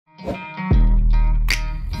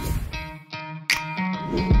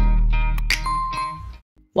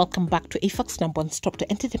Welcome back to AFAX number one stop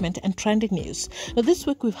to entertainment and trending news. Now this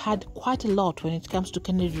week we've had quite a lot when it comes to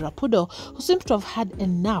Kennedy Rapudo, who seems to have had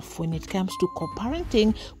enough when it comes to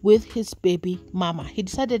co-parenting with his baby mama. He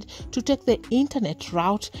decided to take the internet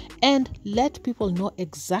route and let people know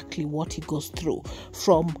exactly what he goes through,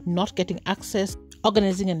 from not getting access,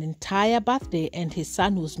 organizing an entire birthday, and his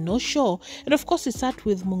son was no show. And of course, he sat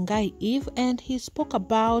with Mungai Eve and he spoke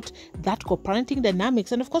about that co-parenting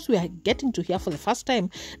dynamics. And of course, we are getting to hear for the first time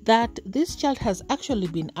that this child has actually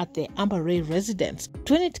been at the Amberray residence.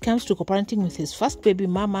 When it comes to co-parenting with his first baby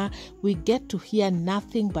mama, we get to hear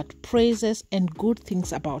nothing but praises and good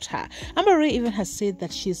things about her. Amberray even has said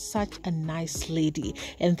that she's such a nice lady,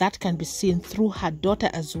 and that can be seen through her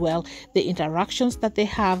daughter as well. The interactions that they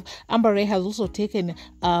have. Amberray has also taken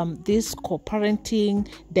this co-parenting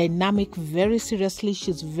dynamic very seriously.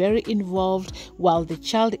 She's very involved. While the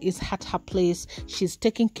child is at her place, she's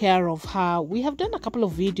taking care of her. We have done a couple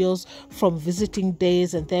of videos from visiting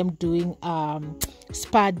days and them doing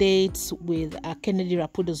spa dates with Kennedy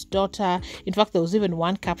Rapudo's daughter. In fact, there was even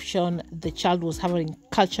one caption: the child was having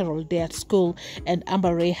cultural day at school and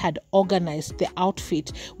Amberray had organized the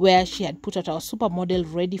outfit where she had put out our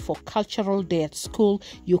supermodel ready for cultural day at school.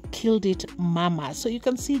 You killed it, mama. So you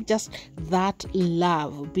can see just that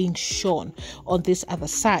love being shown on this other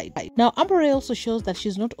side. Now, Amberray also shows that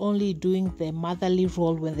she's not only doing the motherly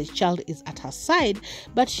role when the child is at her side,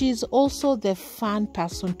 but she's also the fun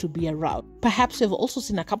person to be around. Perhaps you've also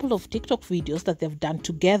seen a couple of TikTok videos that they've done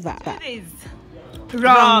together.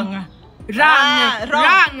 Wrong. Wrong.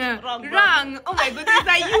 Oh my goodness,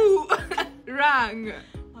 are you? Wrong.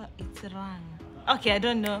 Well, it's wrong. Okay, I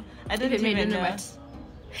don't know. I don't even know what.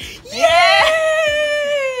 Yay!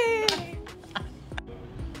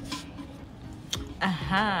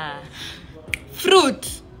 Aha.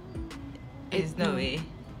 Fruit. There's no way.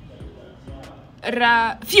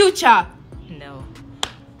 Future. No.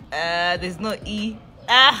 There's no E.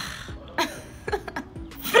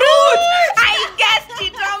 Fruit. I guessed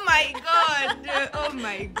it. Oh my god. Oh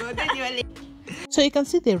my god. Then you're like... So you can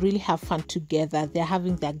see they really have fun together. They're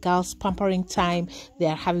having their girls pampering time.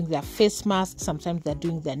 They're having their face masks. Sometimes they're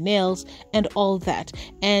doing their nails and all that.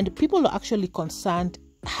 And people are actually concerned,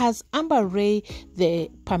 has Amberray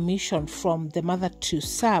the permission from the mother to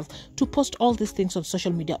serve to post all these things on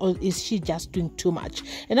social media, or is she just doing too much?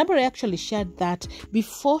 And Amberray actually shared that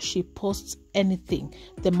before she posts anything,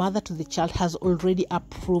 the mother to the child has already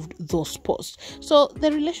approved those posts. So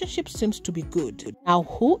the relationship seems to be good. Now,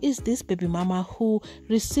 who is this baby mama who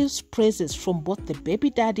receives praises from both the baby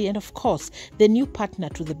daddy and of course the new partner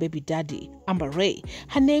to the baby daddy, Amberray?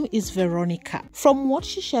 Her name is Veronica. From what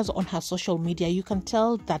she shares on her social media, you can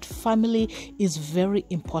tell that family is very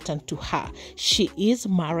important to her. She is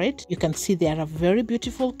married. You can see they are a very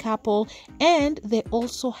beautiful couple, and they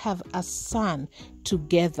also have a son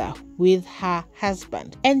together with her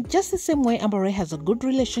husband. And just the same way Amberray has a good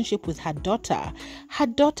relationship with her daughter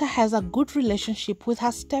has a good relationship with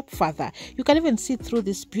her stepfather. You can even see through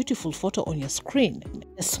this beautiful photo on your screen.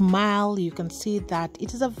 A smile, you can see that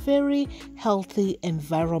it is a very healthy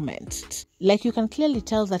environment. Like, you can clearly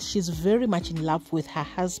tell that she's very much in love with her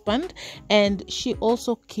husband, and she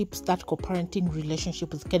also keeps that co-parenting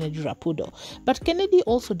relationship with Kennedy Rapudo. But Kennedy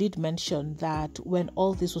also did mention that when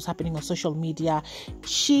all this was happening on social media,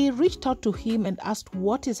 she reached out to him and asked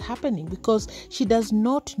what is happening, because she does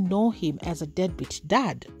not know him as a deadbeat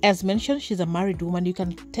dad. As mentioned, she's a married woman. You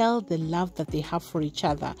can tell the love that they have for each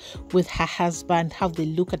other with her husband, how they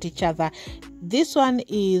look at each other. This one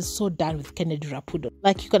is so done with Kennedy Rapudo.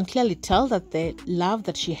 Like, you can clearly tell that the love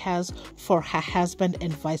that she has for her husband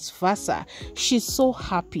and vice versa. She's so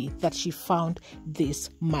happy that she found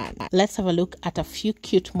this man. Let's have a look at a few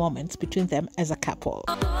cute moments between them as a couple.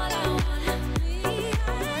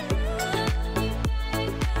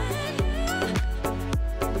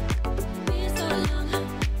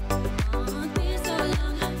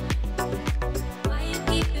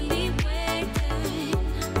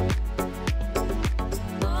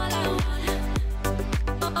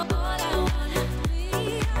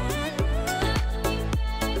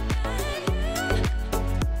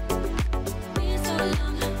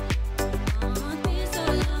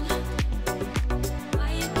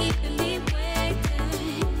 Keeping me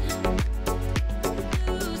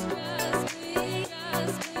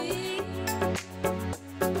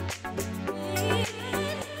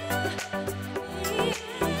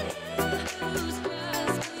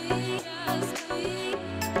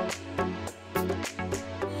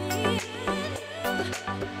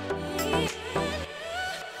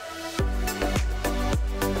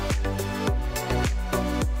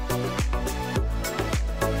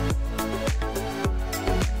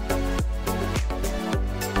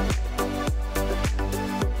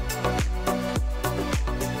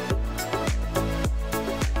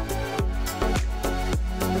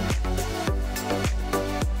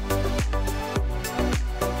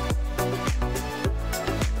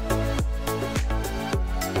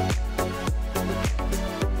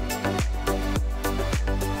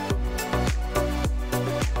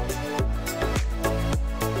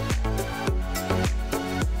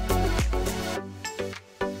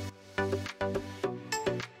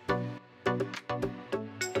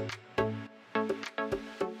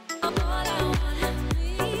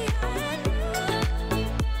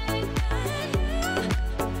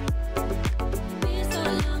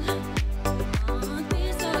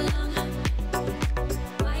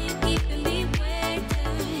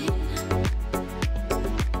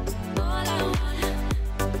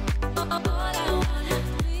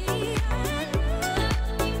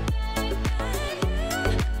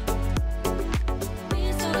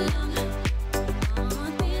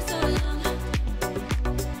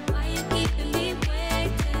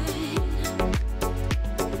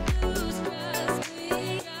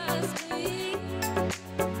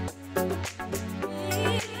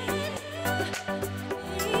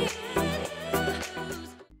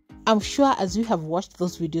I'm sure as you have watched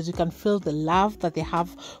those videos, you can feel the love that they have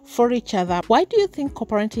for each other. Why do you think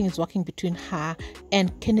co-parenting is working between her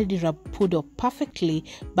and Kennedy Rapudo perfectly,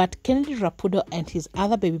 but Kennedy Rapudo and his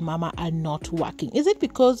other baby mama are not working? Is it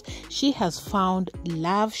because she has found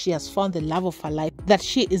love, she has found the love of her life, that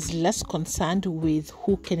she is less concerned with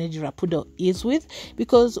who Kennedy Rapudo is with?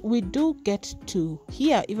 Because we do get to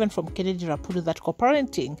hear even from Kennedy Rapudo that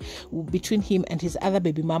co-parenting between him and his other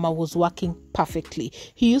baby mama was working perfectly.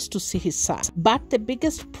 He used to see his son. But the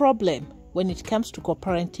biggest problem when it comes to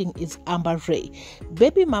co-parenting is Amberray.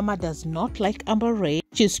 Baby mama does not like Amberray.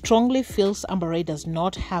 She strongly feels Amberray does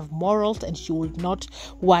not have morals and she would not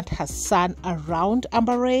want her son around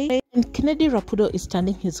Amberray. And Kennedy Rapudo is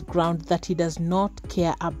standing his ground that he does not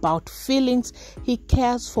care about feelings. He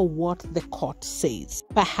cares for what the court says.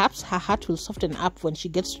 Perhaps her heart will soften up when she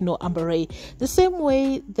gets to know Amberray the same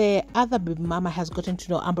way the other baby mama has gotten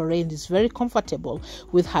to know Amberray and is very comfortable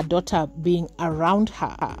with her daughter being around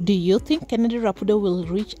her. Do you think Kennedy Rapudo will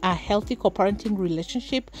reach a healthy co-parenting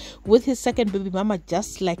relationship with his second baby mama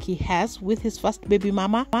just like he has with his first baby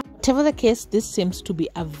mama? Whatever the case, this seems to be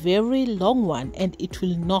a very long one and it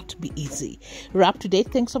will not be easy. We're up to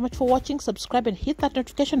date. Thanks so much for watching. Subscribe and hit that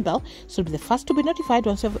notification bell so you'll be the first to be notified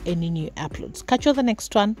once we have any new uploads. Catch you on the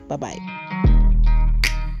next one. Bye bye.